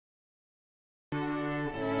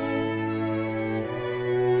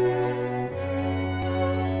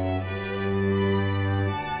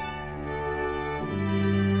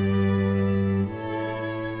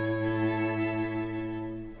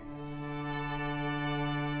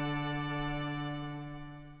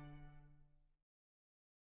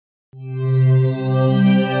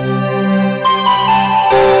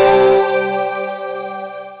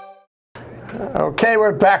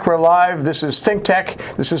back. We're live. This is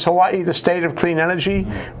ThinkTech. This is Hawaii, the state of clean energy,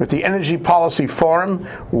 with the Energy Policy Forum.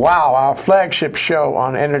 Wow, our flagship show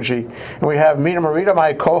on energy. And we have Mina Morita,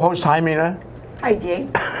 my co-host. Hi, Mina. Hi, Jay.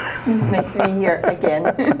 Nice to be here again.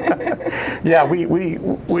 Yeah, we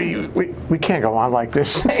can't go on like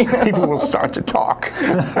this. People will start to talk.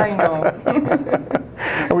 I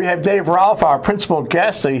know. We have Dave Rolf, our principal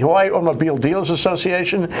guest, the Hawaii Automobile Dealers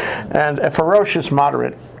Association, and a ferocious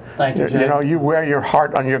moderate. Thank you, Jay. You know, you wear your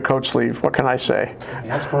heart on your coat sleeve. What can I say?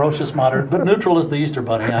 Yes, ferocious moderate, but neutral is the Easter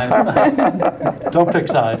Bunny. Don't pick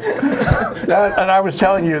sides. And I was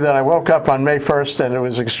telling you that I woke up on May 1st and it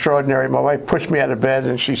was extraordinary. My wife pushed me out of bed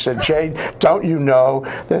and she said, "Jay, don't you know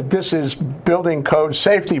that this is Building Code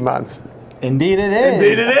Safety Month?" Indeed it is.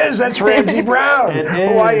 Indeed it is. That's Ramsey Brown, It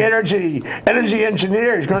Hawaii is. Energy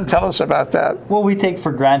engineer. He's going to tell us about that. Well, we take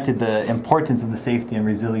for granted the importance of the safety and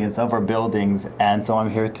resilience of our buildings, and so I'm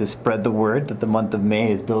here to spread the word that the month of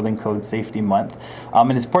May is Building Code Safety Month.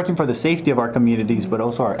 And it's important for the safety of our communities, but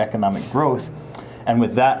also our economic growth. And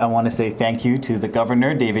with that, I want to say thank you to the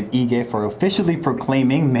Governor, David Ige, for officially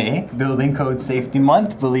proclaiming May Building Code Safety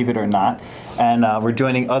Month, believe it or not. And we're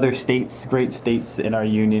joining other states, great states in our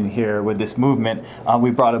union here with this movement.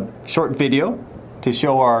 We brought a short video to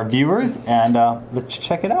show our viewers, and let's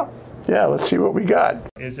check it out. Yeah, let's see what we got.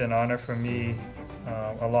 It's an honor for me,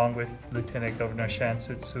 along with Lieutenant Governor Shan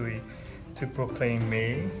Tsutsui, to proclaim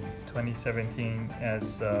May 2017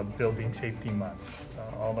 as Building Safety Month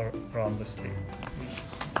all around the state.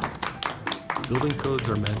 Building codes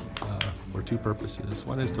are meant for two purposes.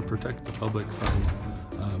 One is to protect the public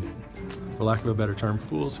from, for lack of a better term,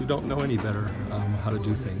 fools who don't know any better how to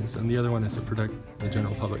do things. And the other one is to protect the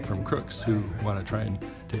general public from crooks who want to try and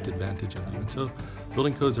take advantage of you. And so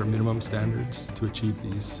building codes are minimum standards to achieve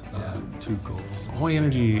these two goals. Hawaii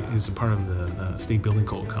Energy is a part of the State Building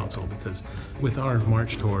Code Council because with our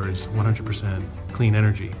march towards 100% clean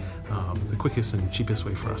energy, the quickest and cheapest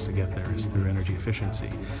way for us to get there is through energy efficiency.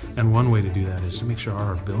 And one way to do that is to make sure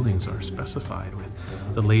our buildings are specified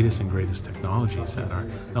with the latest and greatest technologies that are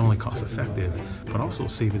not only cost effective, but also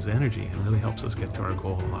save us energy and really helps us get to our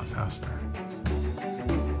goal a lot faster.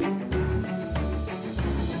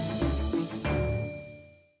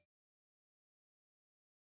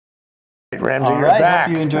 Ramsey, All you're right, back.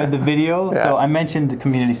 hope you enjoyed the video. Yeah. So I mentioned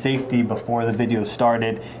community safety before the video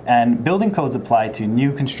started, and building codes apply to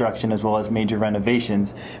new construction as well as major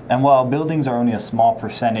renovations. And while buildings are only a small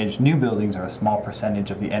percentage, new buildings are a small percentage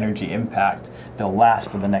of the energy impact. They'll last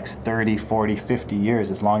for the next 30, 40, 50 years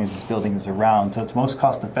as long as this building is around. So it's most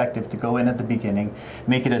cost effective to go in at the beginning,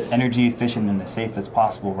 make it as energy efficient and as safe as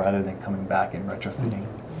possible rather than coming back and retrofitting.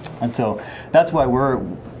 And so that's why we're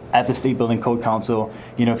at the State Building Code Council.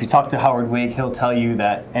 You know, if you talk to Howard Wade, he'll tell you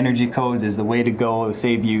that energy codes is the way to go. It'll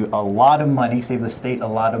save you a lot of money, save the state a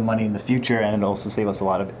lot of money in the future, and it'll also save us a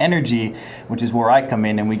lot of energy, which is where I come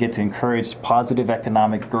in, and we get to encourage positive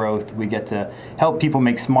economic growth. We get to help people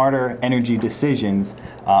make smarter energy decisions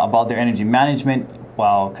about their energy management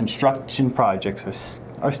while construction projects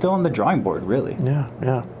are still on the drawing board, really. Yeah,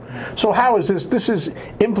 yeah. So how is this? This is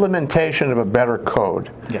implementation of a better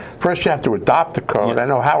code. Yes. First you have to adopt the code. Yes. I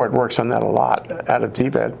know Howard works on that a lot out of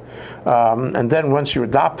Tibet. And then once you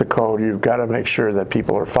adopt the code, you've got to make sure that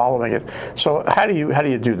people are following it. So how do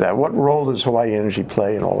you do that? What role does Hawaii Energy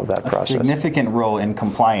play in all of that process? A significant role in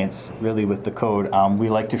compliance, really, with the code. We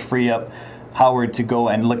like to free up Howard to go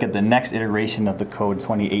and look at the next iteration of the code,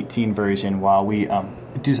 2018 version, while we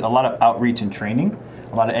do a lot of outreach and training,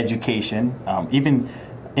 a lot of education, even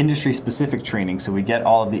industry-specific training. So we get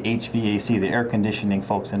all of the HVAC, the air conditioning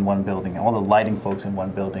folks in one building, all the lighting folks in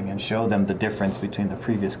one building, and show them the difference between the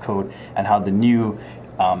previous code and how the new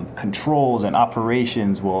controls and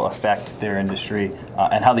operations will affect their industry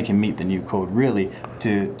and how they can meet the new code, really,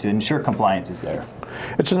 to ensure compliance is there.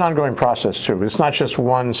 It's an ongoing process too. It's not just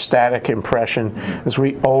one static impression. As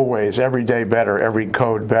we always, every day better, every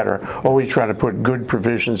code better, always trying to put good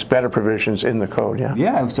provisions, better provisions in the code. Yeah.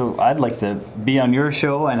 Yeah. So I'd like to be on your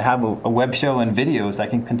show and have a web show and videos that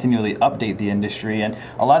can continually update the industry. And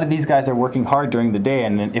a lot of these guys are working hard during the day,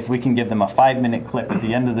 and if we can give them a 5-minute clip at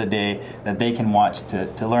the end of the day that they can watch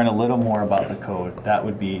to learn a little more about the code, that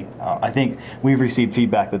would be. I think we've received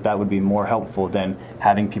feedback that would be more helpful than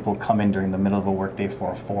having people come in during the middle of a workday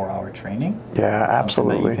for a 4-hour training. Yeah,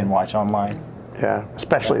 absolutely. Something that you can watch online. Yeah,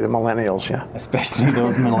 especially the millennials, yeah. Especially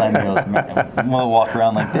those millennials. We'll walk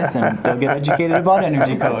around like this and they'll get educated about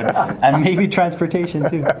energy code and maybe transportation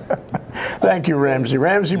too. Thank you, Ramsey.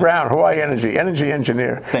 Ramsey Brown, Hawaii Energy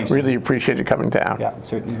engineer. Thanks. Really appreciate you coming down. Yeah,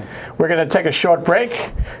 certainly. We're going to take a short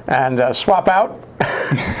break and swap out,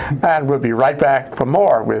 and we'll be right back for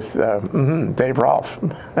more with Dave Rolf.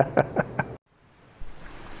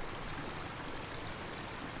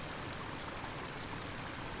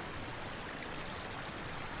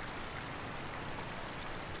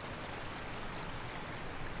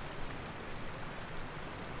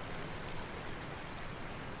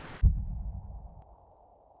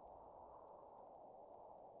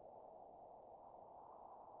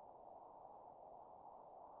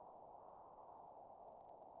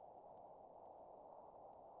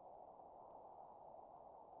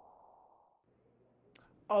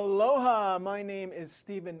 Aloha, my name is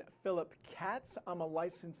Stephen Philip Katz. I'm a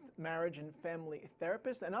licensed marriage and family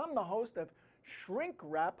therapist, and I'm the host of Shrink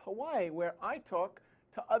Wrap Hawaii, where I talk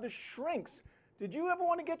to other shrinks. Did you ever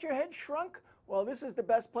want to get your head shrunk? Well, this is the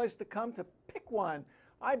best place to come to pick one.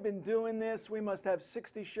 I've been doing this. We must have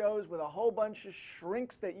 60 shows with a whole bunch of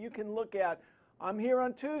shrinks that you can look at. I'm here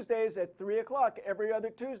on Tuesdays at 3 o'clock every other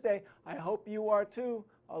Tuesday. I hope you are too.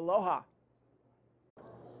 Aloha.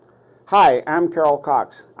 Hi, I'm Carol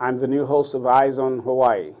Cox. I'm the new host of Eyes on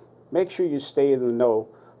Hawaii. Make sure you stay in the know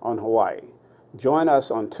on Hawaii. Join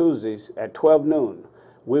us on Tuesdays at 12 noon.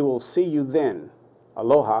 We will see you then.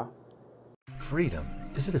 Aloha. Freedom.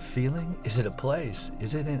 Is it a feeling? Is it a place?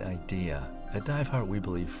 Is it an idea? At DiveHeart, we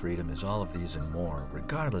believe freedom is all of these and more,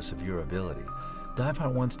 regardless of your ability.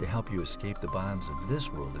 DiveHeart wants to help you escape the bonds of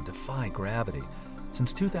this world and defy gravity.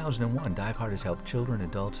 Since 2001, DiveHeart has helped children,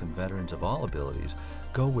 adults, and veterans of all abilities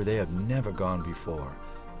go where they have never gone before.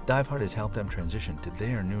 DiveHeart has helped them transition to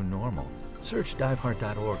their new normal. Search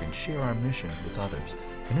diveheart.org and share our mission with others,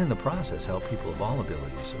 and in the process help people of all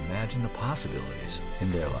abilities imagine the possibilities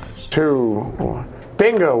in their lives.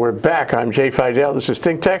 Bingo, we're back. I'm Jay Fidell. This is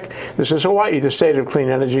ThinkTech. This is Hawaii, the state of clean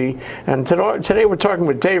energy. And today we're talking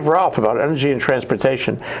with Dave Rolf about energy and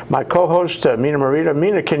transportation. My co-host, Mina Morita.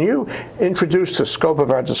 Mina, can you introduce the scope of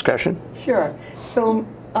our discussion? Sure. So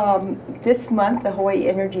this month, the Hawaii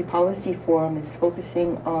Energy Policy Forum is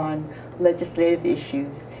focusing on legislative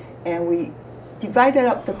issues. And we divided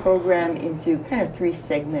up the program into kind of 3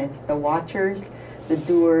 segments: the watchers, the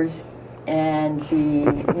doers, and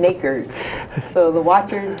the makers. So the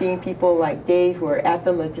watchers being people like Dave who are at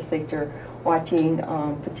the legislature watching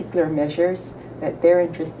particular measures that they're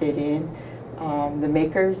interested in. The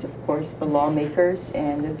makers, of course, the lawmakers,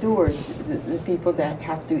 and the doers, the people that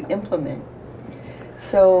have to implement.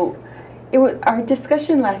 So our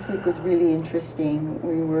discussion last week was really interesting.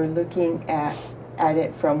 We were looking at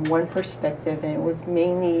it from one perspective, and it was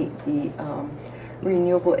mainly the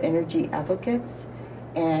renewable energy advocates.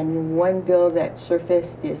 And one bill that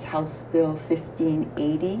surfaced is House Bill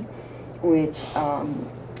 1580, which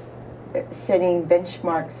setting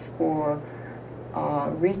benchmarks for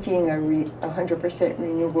reaching a 100%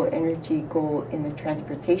 renewable energy goal in the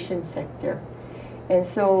transportation sector. And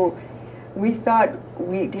so we thought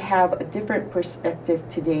we'd have a different perspective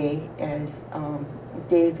today as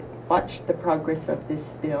Dave watched the progress of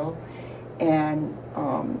this bill. And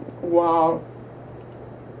while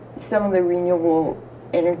some of the renewable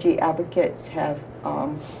energy advocates have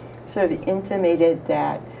sort of intimated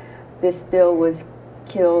that this bill was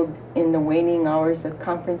killed in the waning hours of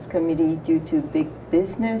conference committee due to big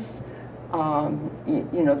business, you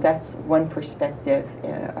know, that's one perspective.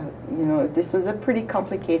 You know, this was a pretty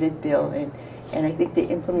complicated bill, and I think the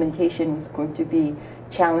implementation was going to be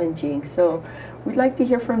challenging. So we'd like to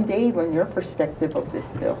hear from Dave on your perspective of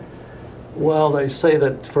this bill. Well, they say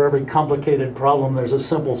that for every complicated problem, there's a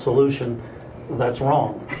simple solution. That's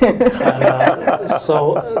wrong. And,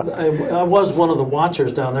 so I was one of the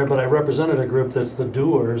watchers down there, but I represented a group that's the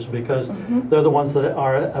doers, because they're the ones that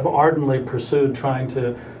have ardently pursued trying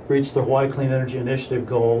to reach the Hawaii Clean Energy Initiative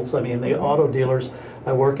goals. I mean, the auto dealers,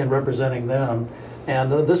 I work in representing them.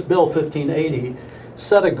 And this bill 1580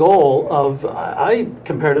 set a goal of, I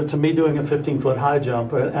compared it to me doing a 15-foot high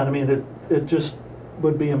jump, and I mean, it just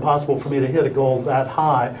would be impossible for me to hit a goal that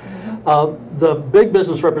high. The big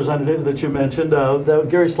business representative that you mentioned,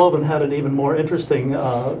 Gary Slovan, had an even more interesting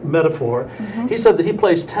metaphor. He said that he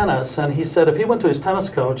plays tennis, and he said if he went to his tennis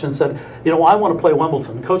coach and said, you know, I want to play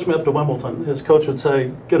Wimbledon, coach me up to Wimbledon, his coach would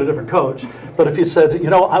say, get a different coach. But if he said, you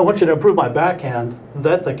know, I want you to improve my backhand,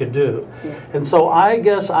 that they could do. And so I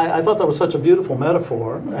guess I thought that was such a beautiful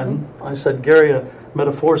metaphor, and I said, Gary,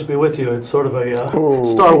 metaphors be with you. It's sort of a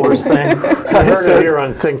Star Wars thing. I heard it here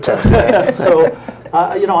on ThinkTech. So,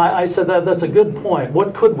 you know, I said that's a good point.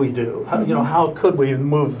 What could we do? How, you know, how could we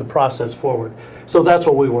move the process forward? So that's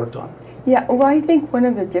what we worked on. Yeah, well, I think one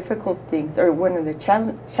of the difficult things, or one of the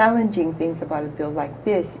challenging things about a bill like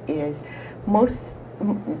this is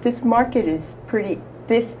this market is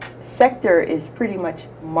this sector is pretty much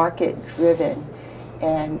market driven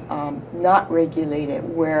and not regulated,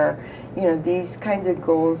 where, you know, these kinds of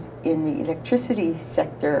goals in the electricity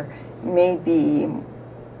sector may be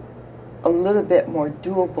a little bit more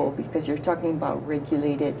doable because you're talking about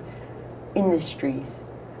regulated industries.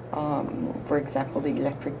 For example, the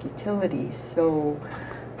electric utilities. So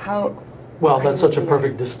how... Well, that's such a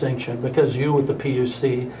perfect distinction, because you with the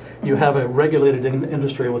PUC, you have a regulated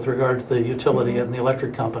industry with regard to the utility and the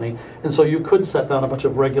electric company, and so you could set down a bunch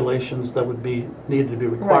of regulations that would be needed to be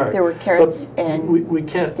required. Right, there were carrots and we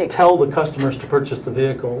can't sticks. tell the customers to purchase the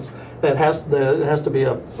vehicles. It has to be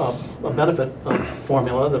a benefit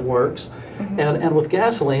formula that works, and with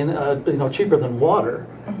gasoline, you know, cheaper than water.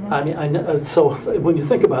 I mean, so when you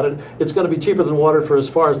think about it, it's going to be cheaper than water for as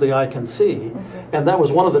far as the eye can see, and that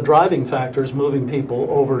was one of the driving factors moving people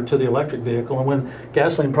over to the electric vehicle. And when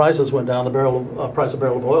gasoline prices went down, the price of a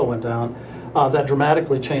barrel of oil went down. That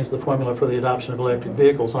dramatically changed the formula for the adoption of electric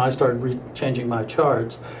vehicles, and I started changing my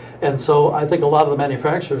charts. And so I think a lot of the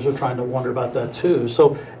manufacturers are trying to wonder about that too.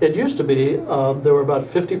 So it used to be there were about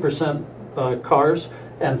 50% cars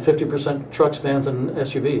and 50% trucks, vans, and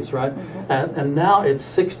SUVs, right? And now it's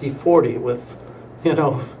 60-40 with, you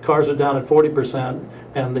know, cars are down at 40%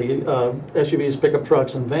 and the SUVs, pickup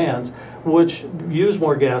trucks, and vans, which use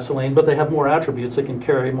more gasoline, but they have more attributes. They can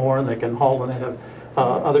carry more and they can haul and they have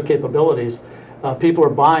other capabilities. People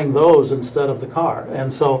are buying those instead of the car.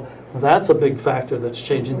 And so that's a big factor that's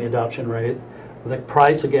changing the adoption rate. The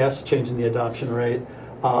price of gas is changing the adoption rate.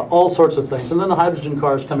 All sorts of things. And then the hydrogen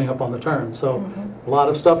cars coming up on the turn. So a lot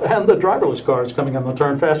of stuff. And the driverless cars coming on the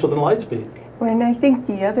turn faster than light speed. Well, and I think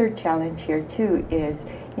the other challenge here too is,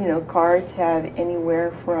 you know, cars have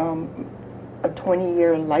anywhere from a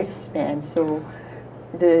 20-year lifespan. So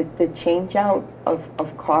the change out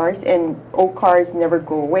of cars, and old cars never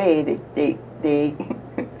go away. They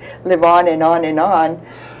live on and on and on.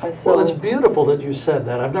 Well, it's beautiful that you said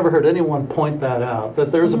that. I've never heard anyone point that out,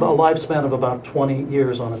 that there's about a lifespan of about 20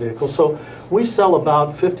 years on a vehicle. So we sell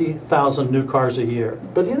about 50,000 new cars a year.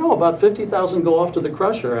 But you know, about 50,000 go off to the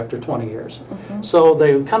crusher after 20 years. So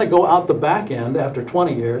they kind of go out the back end after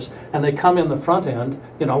 20 years, and they come in the front end,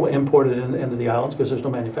 you know, imported into the islands because there's no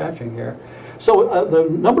manufacturing here. So the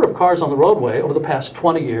number of cars on the roadway over the past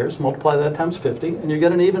 20 years, multiply that times 50, and you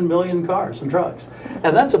get an even million cars and trucks.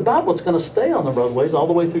 And that's about what's going to stay on the roadways all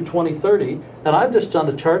the way through 2030. And I've just done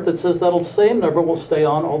a chart that says that same number will stay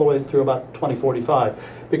on all the way through about 2045,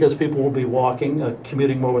 because people will be walking,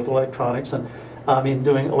 commuting more with electronics, and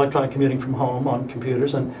doing electronic commuting from home on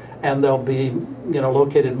computers, and they'll be, you know,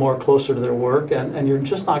 located more closer to their work, and you're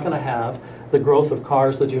just not going to have the growth of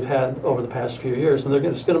cars that you've had over the past few years, and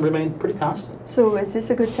it's going to remain pretty constant. So is this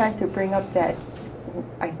a good time to bring up that?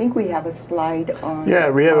 I think we have a slide on. Yeah,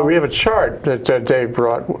 we have a chart that Dave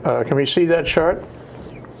brought. Can we see that chart?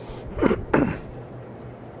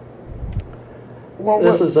 Well,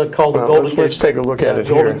 this is called the Golden Gate. Let's take a look at it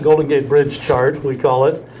here. Golden Gate Bridge chart, we call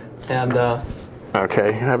it, and.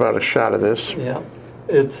 Okay, how about a shot of this? Yeah,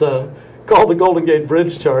 it's called the Golden Gate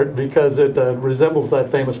Bridge chart because it resembles that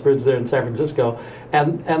famous bridge there in San Francisco.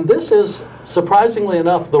 And this is, surprisingly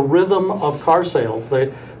enough, the rhythm of car sales.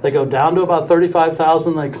 They go down to about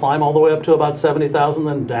 35,000, they climb all the way up to about 70,000,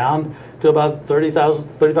 then down to about 30,000,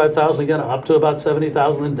 35,000 again, up to about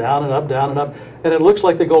 70,000, then down and up. And it looks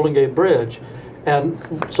like the Golden Gate Bridge. And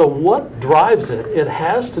so what drives it? It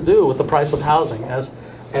has to do with the price of housing.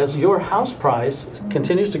 As your house price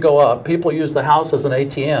continues to go up, people use the house as an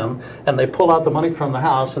ATM, and they pull out the money from the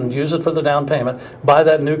house and use it for the down payment, buy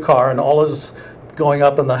that new car, and all is going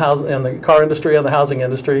up in the car industry and the housing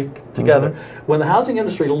industry together. When the housing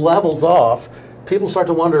industry levels off, people start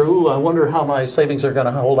to wonder, ooh, I wonder how my savings are going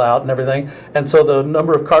to hold out and everything. And so the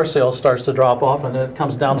number of car sales starts to drop off, and it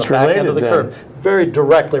comes down the back end of the curve. Very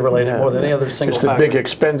directly related, more than any other single factor. It's the big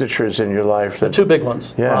expenditures in your life. The two big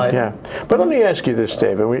ones. Yeah, right. Yeah. But let me ask you this,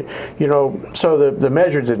 David. So the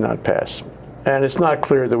measure did not pass. And it's not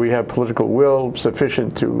clear that we have political will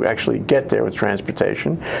sufficient to actually get there with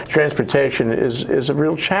transportation. Transportation is a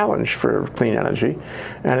real challenge for clean energy.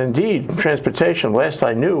 And indeed, transportation, last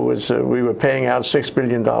I knew, was we were paying out $6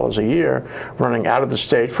 billion a year running out of the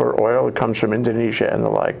state for oil that comes from Indonesia and the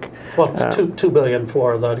like. Well, $2 billion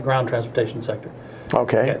for the ground transportation sector.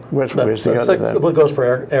 Okay. Where's That's, the other then? What goes for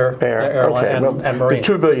airline Okay. Well, and marine. The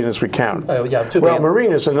 2 billion as we count. Yeah, 2 Well, billion.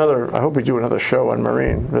 marine is another. I hope we do another show on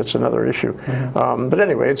marine. That's another issue. But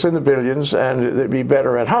anyway, it's in the billions, and it'd be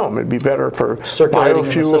better at home. It'd be better for Circulating in the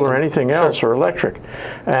biofuel system. or anything else, or electric.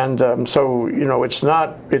 And so it's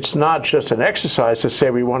not just an exercise to say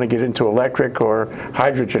we want to get into electric or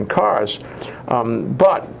hydrogen cars,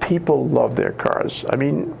 but people love their cars. I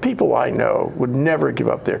mean, people I know would never give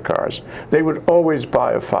up their cars. They would always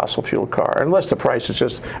buy a fossil fuel car, unless the price is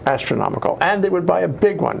just astronomical. And they would buy a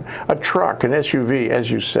big one, a truck, an SUV, as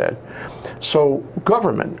you said. So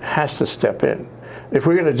government has to step in. If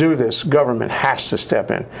we're going to do this, government has to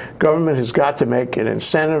step in. Government has got to make an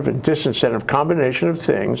incentive and disincentive combination of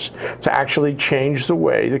things to actually change the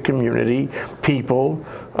way the community, people,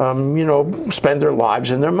 spend their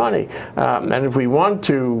lives and their money. And if we want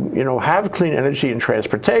to, have clean energy and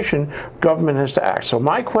transportation, government has to act. So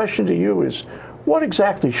my question to you is, what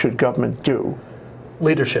exactly should government do?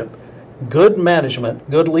 Leadership. Good management,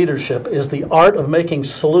 good leadership is the art of making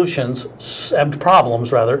solutions and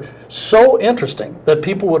problems, rather, so interesting that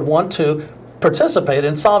people would want to participate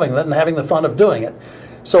in solving that and having the fun of doing it.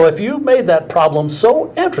 So if you made that problem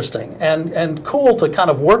so interesting and cool to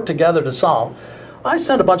kind of work together to solve, I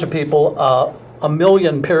sent a bunch of people a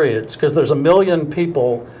million periods, because there's a million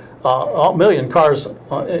people, a million cars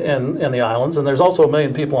in the islands, and there's also a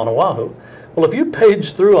million people on Oahu. Well, if you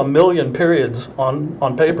page through a million periods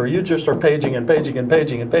on paper, you just are paging and paging and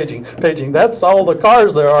paging and paging, paging. That's all the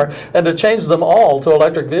cars there are. And to change them all to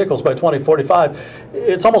electric vehicles by 2045,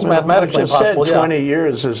 it's almost mathematically impossible. Said 20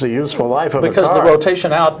 years is the useful life of a car. Because the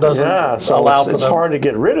rotation out doesn't allow for it's hard to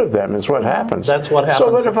get rid of them is what happens. That's what happens.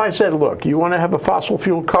 So what if I said, look, you want to have a fossil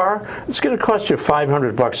fuel car? It's going to cost you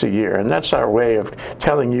 $500 a year. And that's our way of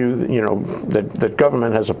telling you, that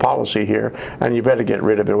government has a policy here and you better get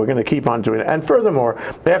rid of it. We're going to keep on doing it. And furthermore,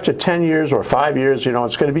 after 10 years or 5 years,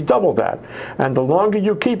 it's going to be double that. And the longer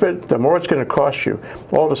you keep it, the more it's going to cost you.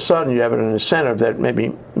 All of a sudden, you have an incentive that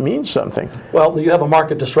maybe means something. Well, you have a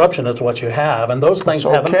market disruption. It's what you have, and those things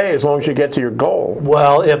haven't. Okay, as long as you get to your goal.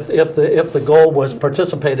 Well, if the goal was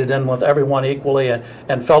participated in with everyone equally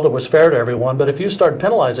and felt it was fair to everyone, but if you start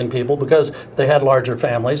penalizing people because they had larger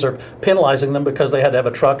families, or penalizing them because they had to have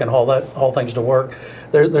a truck and haul things to work,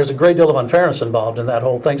 there's a great deal of unfairness involved in that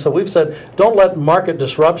whole thing. So we've said, don't let market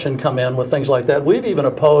disruption come in with things like that. We've even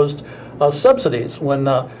opposed subsidies when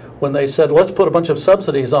they said, let's put a bunch of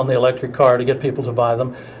subsidies on the electric car to get people to buy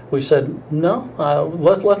them. We said, no,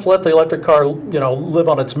 let's let the electric car, live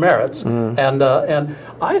on its merits. And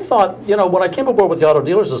I thought, when I came aboard with the Auto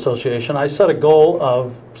Dealers Association, I set a goal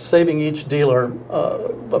of saving each dealer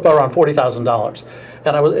around $40,000.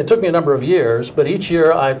 And it took me a number of years, but each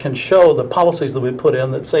year I can show the policies that we put in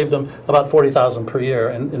that saved them about $40,000 per year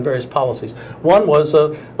in various policies. One was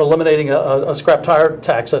eliminating a scrap tire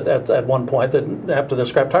tax at one point, that after the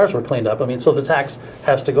scrap tires were cleaned up. I mean, so the tax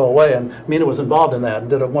has to go away, and Mina was involved in that and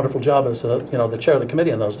did a wonderful job as the chair of the committee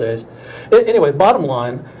in those days. Anyway, bottom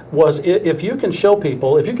line was, if you can show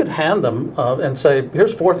people, if you could hand them and say,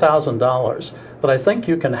 here's $4,000 that I think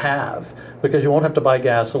you can have, because you won't have to buy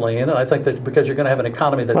gasoline, and I think that because you're going to have an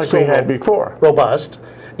economy that's like we had before, robust.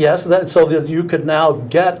 Yes, so that you could now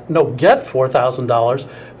get $4,000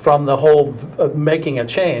 from the whole making a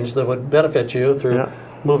change that would benefit you through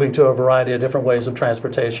moving to a variety of different ways of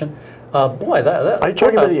transportation. Boy, that are you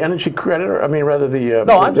talking about the energy credit, or I mean, rather the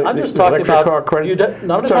no? I'm just talking about car credit.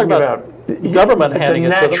 No, I'm talking about government handing the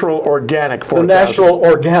natural organic $4,000. The natural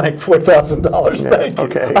organic $4,000. Thank you.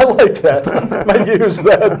 Okay. I like that. I use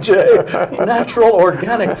that, Jay. Natural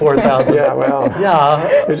organic $4,000. Yeah, well. Yeah.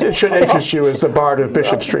 It should interest you as the Bard of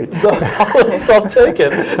Bishop Street. I'll take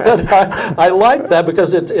it. I like that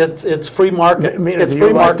because it's free market. Mina, it's do free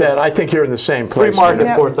you market. like that? I think you're in the same place. Free market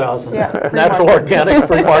Mina. 4,000. Yeah, natural organic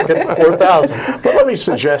free market 4,000. But let me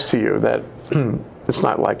suggest to you that it's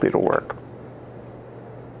not likely to work.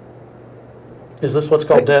 Is this what's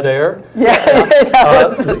called dead air? Yeah.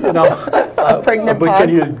 Pregnant but can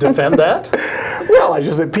you defend that? Well, I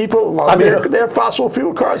just said people love their fossil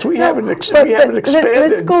fuel cars. We haven't expanded.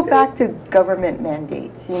 Let's go back to government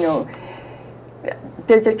mandates.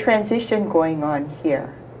 There's a transition going on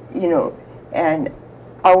here. And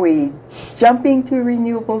are we jumping to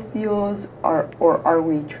renewable fuels, or are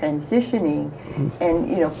we transitioning?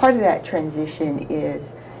 And part of that transition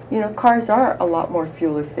is, cars are a lot more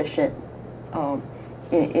fuel efficient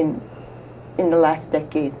in the last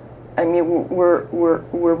decade. I mean,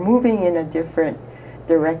 we're moving in a different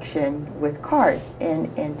direction with cars,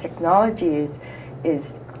 and technology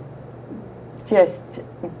is just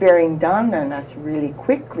bearing down on us really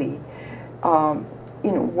quickly.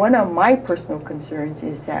 one of my personal concerns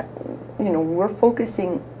is that, we're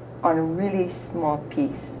focusing on a really small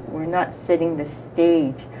piece. We're not setting the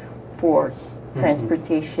stage for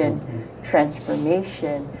transportation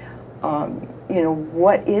transformation.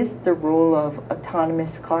 What is the role of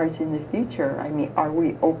autonomous cars in the future? I mean, are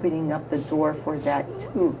we opening up the door for that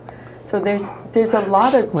too? So there's a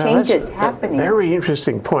lot of changes happening. Very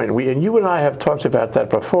interesting point. And you and I have talked about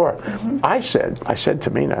that before. I said to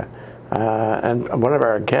Mina, and one of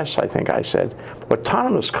our guests, I think I said,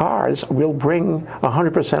 autonomous cars will bring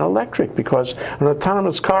 100% electric, because an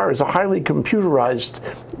autonomous car is a highly computerized,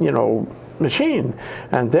 machine,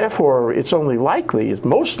 and therefore it's only likely, it's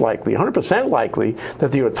most likely, 100% likely,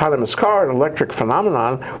 that the autonomous car, an electric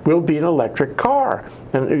phenomenon, will be an electric car.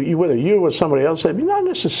 And whether you or somebody else said, not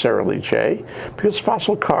necessarily, Jay, because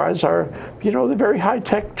fossil cars are, they're very high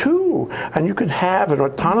tech too, and you can have an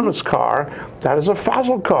autonomous car that is a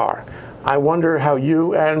fossil car. I wonder how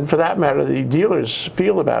you, and for that matter, the dealers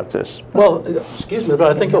feel about this. Well, excuse me, but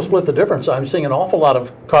I think you'll split the difference. I'm seeing an awful lot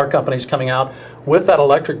of car companies coming out with that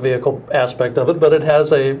electric vehicle aspect of it, but it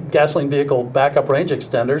has a gasoline vehicle backup range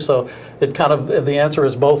extender, so it kind of, the answer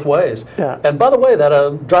is both ways. Yeah. And by the way, that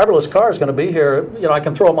driverless car is going to be here, I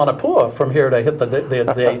can throw them on a PUA from here to hit the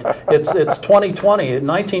date. It's 2020,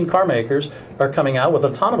 19 car makers are coming out with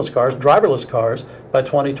autonomous cars, driverless cars, by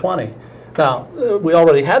 2020. Now, we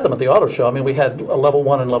already had them at the auto show. I mean, we had a level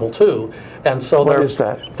 1 and level 2. And so there's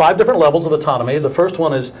 5 different levels of autonomy. The first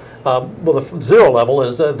one is, the 0 level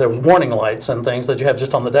is there's warning lights and things that you have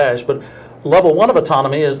just on the dash. But level 1 of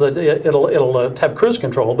autonomy is that it'll have cruise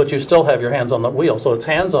control, but you still have your hands on the wheel. So it's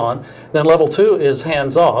hands-on. Then level 2 is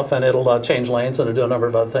hands-off, and it'll change lanes and it'll do a number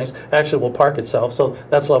of other things. Actually, it will park itself, so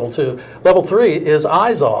that's level 2. Level 3 is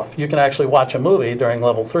eyes-off. You can actually watch a movie during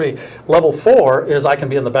level 3. Level 4 is I can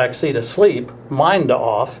be in the back seat asleep,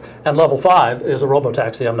 mind-off. And level 5 is a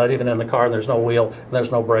robotaxi. I'm not even in the car, and there's no wheel, and there's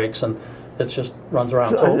no brakes, and it just runs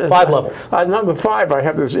around. So 5 levels. Number 5, I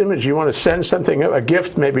have this image. You want to send something, a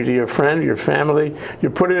gift maybe to your friend, your family. You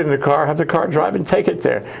put it in the car, have the car drive, and take it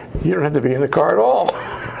there. You don't have to be in the car at all.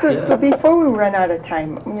 So before we run out of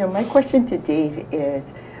time, my question to Dave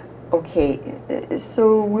is, okay,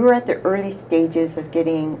 so we were at the early stages of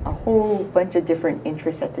getting a whole bunch of different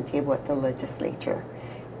interests at the table at the legislature,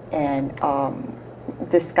 and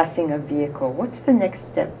discussing a vehicle. What's the next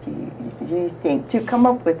step, do you think, to come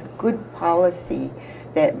up with good policy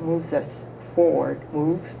that moves us forward,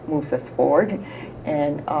 moves us forward,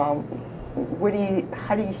 and how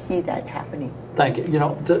do you see that happening? Thank you.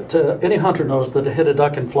 Any hunter knows that to hit a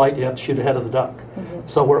duck in flight, you have to shoot ahead of the duck.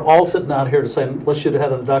 So we're all sitting out here to say, let's shoot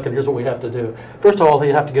ahead of the duck, and here's what we have to do. First of all,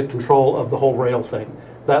 you have to get control of the whole rail thing.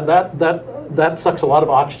 That sucks a lot of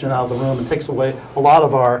oxygen out of the room and takes away a lot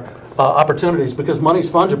of our opportunities, because money's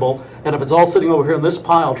fungible, and if it's all sitting over here in this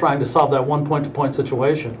pile trying to solve that one point-to-point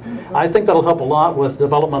situation, I think that'll help a lot with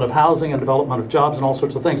development of housing and development of jobs and all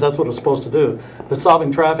sorts of things. That's what it's supposed to do. But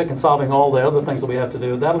solving traffic and solving all the other things that we have to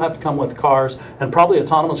do, that'll have to come with cars, and probably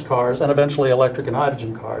autonomous cars, and eventually electric and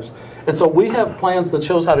hydrogen cars. And so we have plans that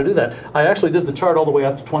shows how to do that. I actually did the chart all the way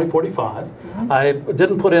up to 2045. I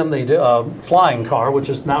didn't put in the flying car, which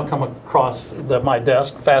has now come across my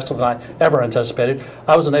desk faster than I ever anticipated.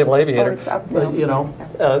 I was a naval aviator. Oh, it's up now.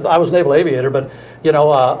 I was a naval aviator, but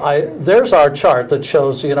there's our chart that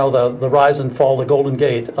shows the rise and fall, the golden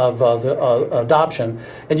gate of the adoption,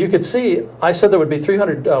 and you could see I said there would be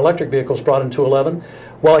 300 electric vehicles brought in 2011.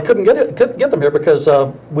 Well, I couldn't get them here because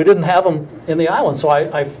we didn't have them in the island. So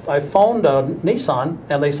I phoned Nissan,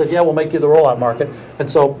 and they said, yeah, we'll make you the rollout market, and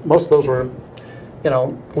so most of those were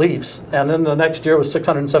Leafs, and then the next year was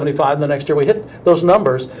 675, and the next year we hit those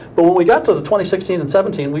numbers. But when we got to the 2016 and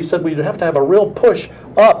 17, we said we'd have to have a real push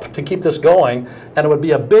up to keep this going, and it would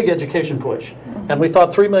be a big education push. And we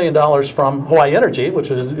thought $3 million from Hawaii Energy,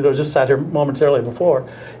 which was just sat here momentarily before,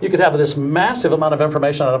 you could have this massive amount of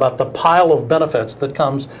information out about the pile of benefits that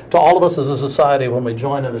comes to all of us as a society when we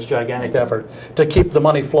join in this gigantic effort to keep the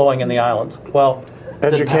money flowing in the islands. Well,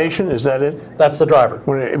 education, is that it? That's the driver.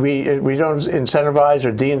 When we don't incentivize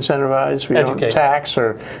or de-incentivize, we don't tax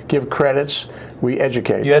or give credits, we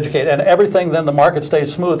educate. You educate, and everything, then the market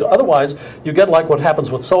stays smooth. Otherwise, you get like what happens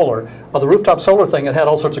with solar. The rooftop solar thing, it had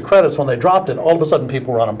all sorts of credits. When they dropped it, all of a sudden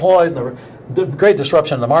people were unemployed, and there were great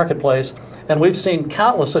disruption in the marketplace. And we've seen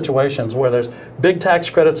countless situations where there's big tax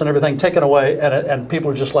credits and everything taken away, and people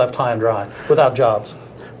are just left high and dry without jobs.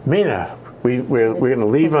 Mina, we're going to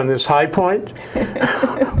leave on this high point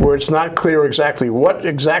where it's not clear exactly what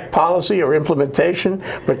exact policy or implementation,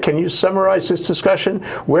 but can you summarize this discussion?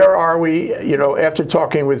 Where are we, after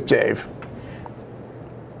talking with Dave?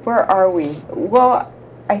 Where are we? Well,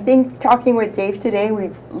 I think talking with Dave today,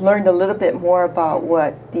 we've learned a little bit more about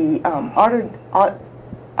what the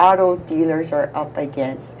auto dealers are up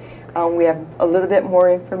against. We have a little bit more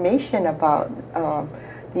information about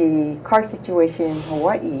the car situation in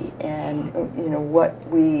Hawaii, and what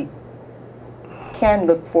we can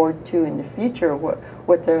look forward to in the future,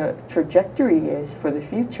 what the trajectory is for the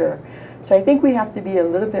future. So I think we have to be a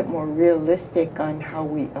little bit more realistic on how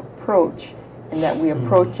we approach, and that we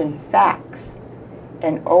approach in facts,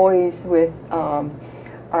 and always with our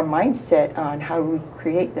mindset on how we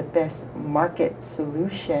create the best market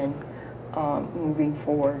solution moving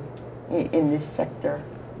forward in this sector.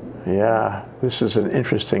 Yeah, this is an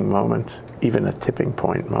interesting moment, even a tipping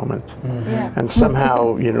point moment. Yeah. And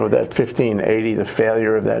somehow, that 1580, the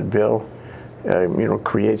failure of that bill,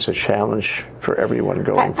 creates a challenge for everyone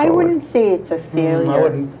going forward. I wouldn't say it's a failure. I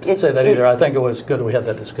wouldn't say that either. I think it was good we had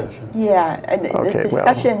that discussion. Yeah, and the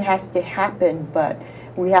discussion has to happen, but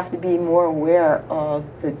we have to be more aware of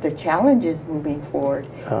the challenges moving forward,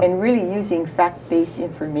 and really using fact-based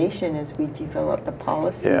information as we develop the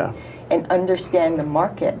policy and understand the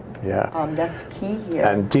market. Yeah, that's key here.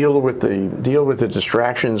 And deal with the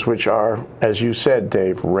distractions, which are, as you said,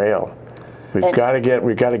 Dave, rail. We've got to get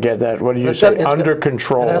that. What do you say? Under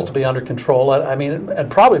control. It has to be under control. I mean,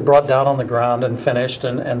 and probably brought down on the ground and finished,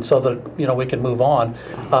 and so that we can move on.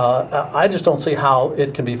 I just don't see how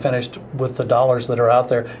it can be finished with the dollars that are out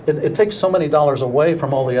there. It takes so many dollars away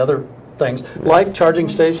from all the other things, like charging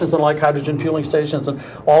stations and like hydrogen fueling stations and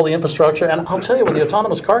all the infrastructure. And I'll tell you, when the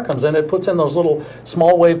autonomous car comes in, it puts in those little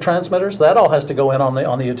small wave transmitters. That all has to go in on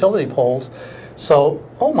the utility poles. So,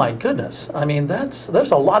 oh my goodness! I mean, there's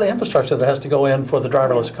a lot of infrastructure that has to go in for the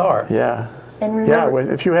driverless car. Yeah. And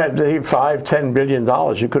remember, if you had $5–10 billion,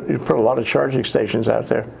 you could put a lot of charging stations out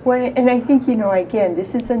there. Well, and I think again,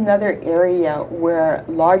 this is another area where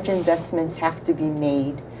large investments have to be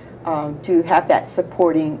made to have that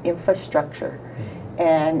supporting infrastructure,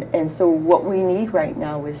 and so what we need right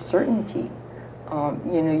now is certainty.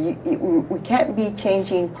 We can't be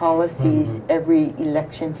changing policies every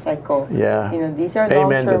election cycle. Yeah. These are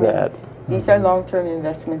Amen to that. These are long-term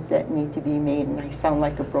investments that need to be made, and I sound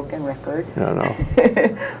like a broken record. No.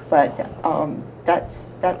 But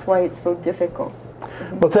that's why it's so difficult.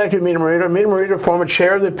 Well, thank you, Mina Morita. Mina Morita, former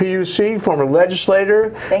chair of the PUC, former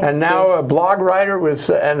legislator, and now a blog writer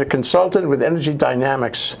and a consultant with Energy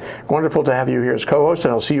Dynamics. Wonderful to have you here as co-host,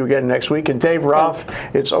 and I'll see you again next week. And Dave, Rolf,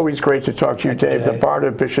 it's always great to talk to you, Dave. The BART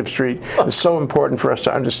of Bishop Street is so important for us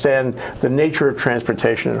to understand the nature of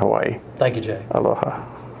transportation in Hawaii. Thank you, Jay. Aloha.